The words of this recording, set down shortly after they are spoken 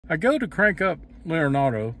I go to crank up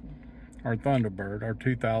Leonardo, our Thunderbird, our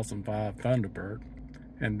 2005 Thunderbird,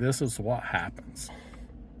 and this is what happens.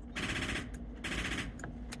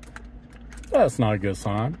 That's not a good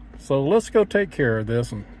sign. So let's go take care of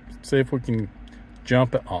this and see if we can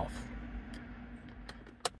jump it off.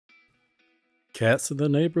 Cats in the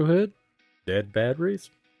neighborhood? Dead batteries?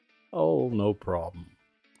 Oh, no problem.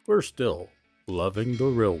 We're still loving the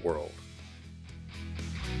real world.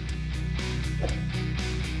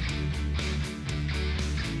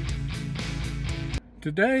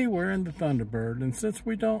 Today we're in the Thunderbird, and since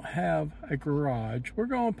we don't have a garage, we're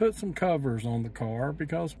going to put some covers on the car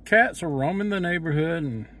because cats are roaming the neighborhood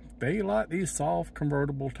and they like these soft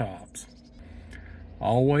convertible tops.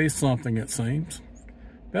 Always something, it seems.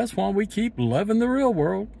 That's why we keep loving the real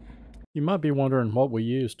world. You might be wondering what we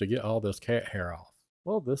use to get all this cat hair off.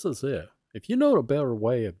 Well, this is it. If you know a better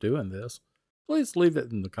way of doing this, please leave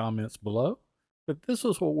it in the comments below. But this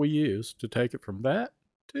is what we use to take it from that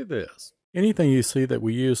to this. Anything you see that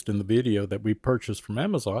we used in the video that we purchased from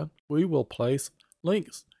Amazon, we will place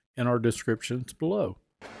links in our descriptions below.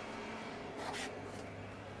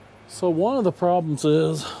 So one of the problems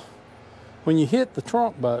is when you hit the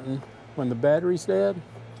trunk button, when the battery's dead,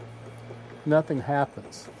 nothing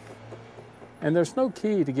happens. And there's no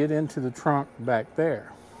key to get into the trunk back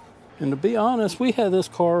there. And to be honest, we had this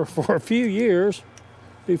car for a few years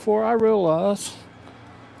before I realized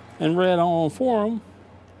and read on forum,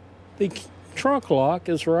 the trunk lock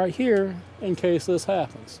is right here in case this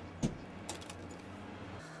happens.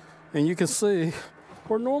 And you can see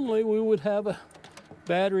where normally we would have a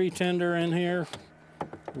battery tender in here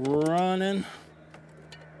running.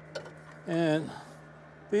 And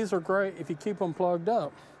these are great if you keep them plugged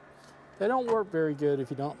up. They don't work very good if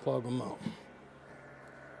you don't plug them up.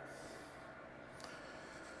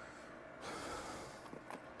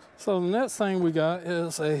 So the next thing we got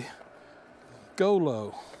is a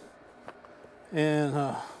Go-Low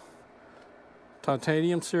and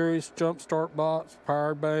titanium series jump start box,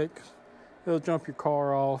 power bank. It'll jump your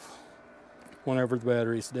car off whenever the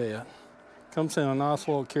battery's dead. Comes in a nice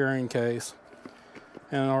little carrying case.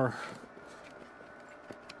 And our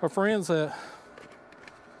friends at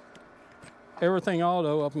Everything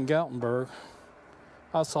Auto up in Galtenberg,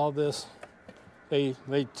 I saw this. They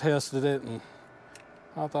tested it, and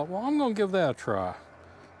I thought, well, I'm going to give that a try.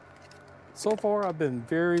 So far, I've been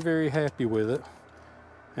very, very happy with it.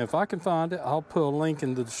 And if I can find it, I'll put a link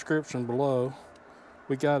in the description below.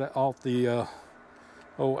 We got it off the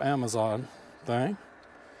old Amazon thing.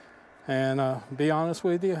 And be honest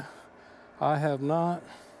with you, I have not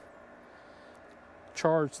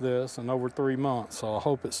charged this in over 3 months, so I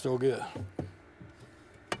hope it's still good.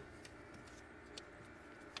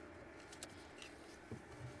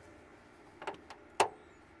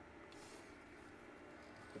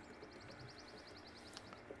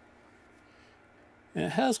 And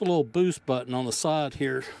it has a little boost button on the side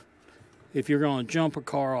here. If you're going to jump a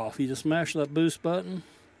car off, you just mash that boost button.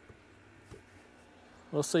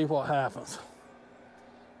 Let's see what happens.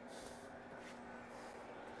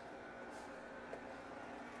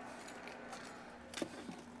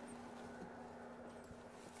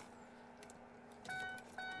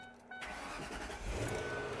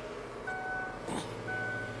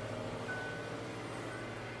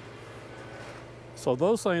 So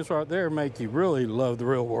those things right there make you really love the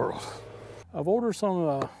real world. I've ordered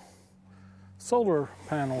some solar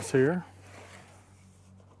panels here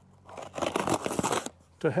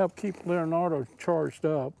to help keep Leonardo charged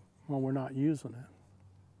up when we're not using it.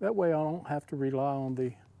 That way I don't have to rely on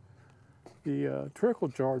the trickle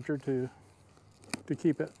charger to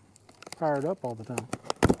keep it fired up all the time.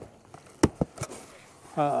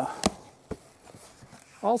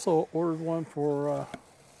 Also ordered one for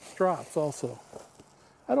stripes also.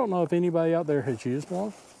 I don't know if anybody out there has used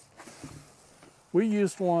one. We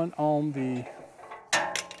used one on the,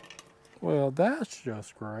 well, that's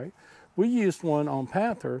just great. We used one on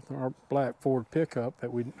Panther, our black Ford pickup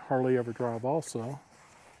that we hardly ever drive also,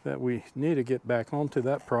 that we need to get back onto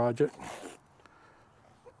that project.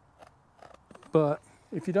 But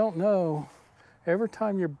if you don't know, every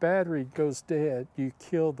time your battery goes dead, you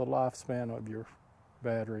kill the lifespan of your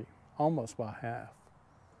battery almost by half.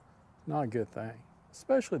 Not a good thing,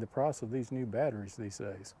 especially the price of these new batteries these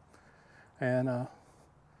days. And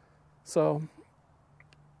so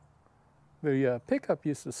the pickup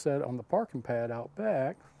used to sit on the parking pad out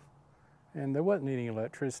back, and there wasn't any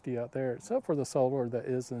electricity out there except for the solar that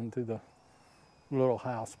is into the little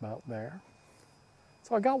house about there.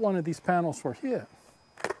 So I got one of these panels for it.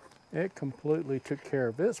 It completely took care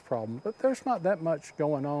of its problem, but there's not that much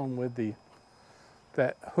going on with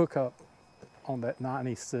that hookup on that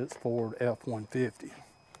 96 Ford F-150.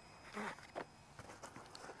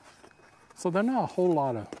 So there's not a whole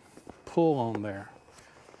lot of pull on there.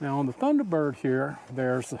 Now on the Thunderbird here,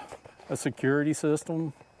 there's a security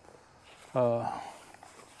system and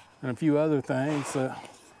a few other things that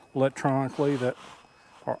electronically that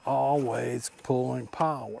are always pulling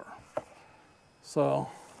power. So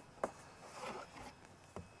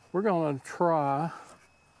we're going to try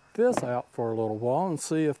this out for a little while and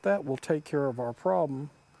see if that will take care of our problem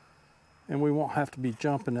and we won't have to be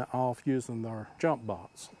jumping it off using our jump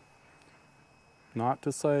box. Not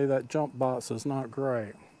to say that jump box is not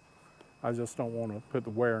great. I just don't want to put the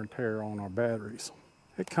wear and tear on our batteries.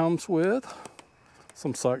 It comes with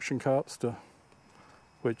some suction cups,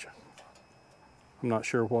 which I'm not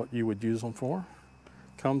sure what you would use them for.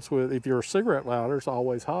 Comes with, if your cigarette lighter is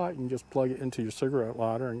always hot, you can just plug it into your cigarette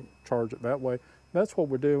lighter and charge it that way. That's what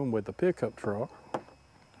we're doing with the pickup truck.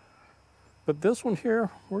 But this one here,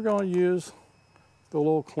 we're going to use the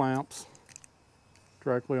little clamps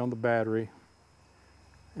directly on the battery.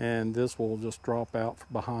 And this will just drop out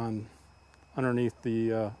behind, underneath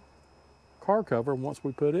the car cover once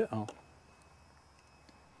we put it on.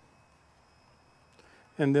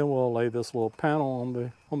 And then we'll lay this little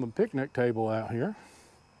panel on the picnic table out here.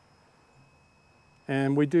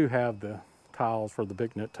 And we do have the tiles for the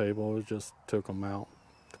picnic table. We just took them out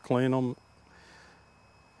to clean them.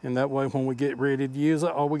 And that way when we get ready to use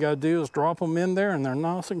it, all we got to do is drop them in there and they're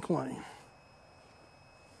nice and clean.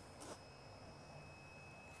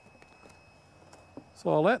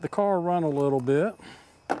 So I'll let the car run a little bit.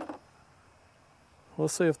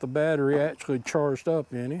 Let's see if the battery actually charged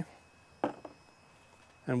up any.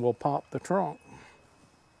 And we'll pop the trunk.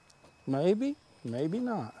 Maybe, maybe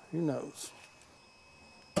not, who knows.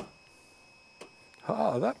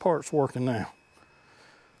 Ah, that part's working now.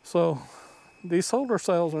 So these solar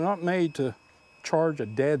cells are not made to charge a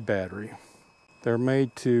dead battery. They're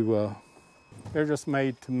made to, they're just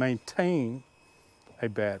made to maintain a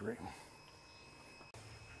battery.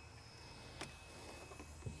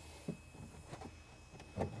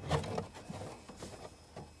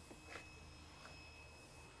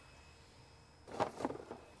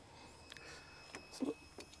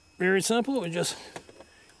 Very simple, we just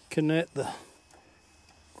connect the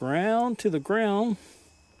ground to the ground.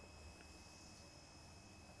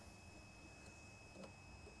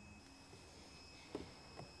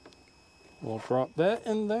 We'll drop that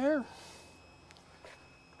in there.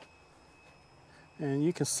 And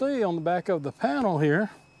you can see on the back of the panel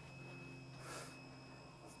here,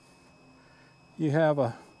 you have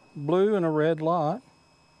a blue and a red light.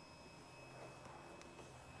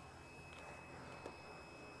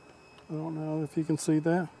 I don't know if you can see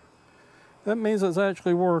that. That means it's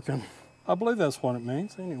actually working. I believe that's what it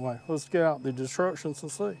means. Anyway, let's get out the instructions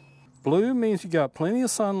and see. Blue means you got plenty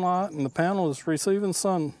of sunlight and the panel is receiving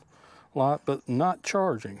sunlight but not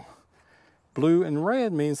charging. Blue and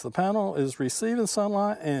red means the panel is receiving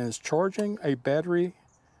sunlight and is charging a battery.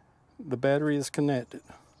 The battery is connected.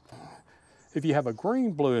 If you have a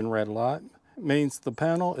green, blue, and red light, it means the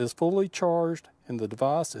panel is fully charged and the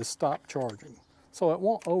device is stopped charging. So it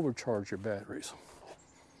won't overcharge your batteries.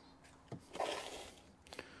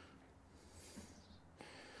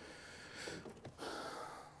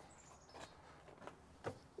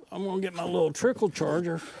 I'm gonna get my little trickle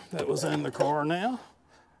charger that was in the car now,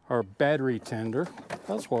 or battery tender.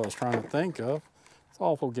 That's what I was trying to think of. It's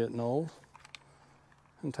awful getting old.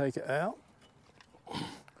 And take it out.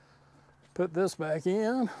 Put this back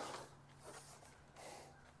in.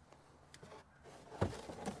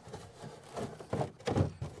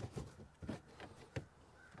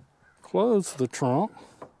 Close the trunk.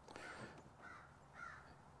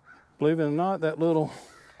 Believe it or not, that little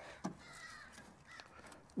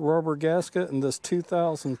rubber gasket in this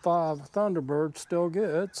 2005 Thunderbird's still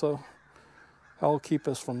good, so that'll keep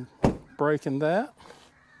us from breaking that.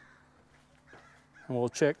 And we'll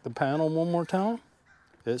check the panel one more time.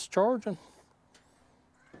 It's charging.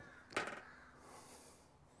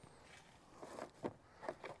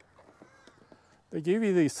 They give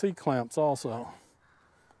you these C-clamps also.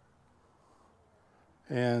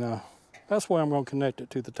 And that's why I'm going to connect it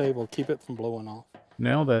to the table, keep it from blowing off.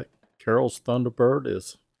 Now that Carol's Thunderbird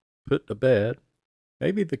is put to bed,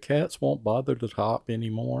 maybe the cats won't bother to hop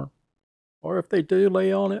anymore. Or if they do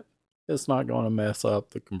lay on it, it's not going to mess up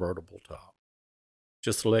the convertible top.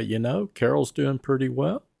 Just to let you know, Carol's doing pretty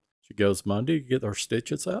well. She goes Monday to get her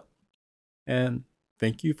stitches up. And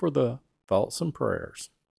thank you for the thoughts and prayers.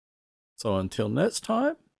 So until next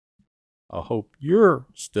time, I hope you're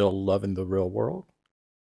still loving the real world.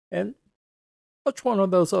 And watch one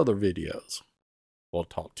of those other videos. We'll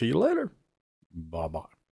talk to you later.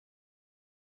 Bye-bye.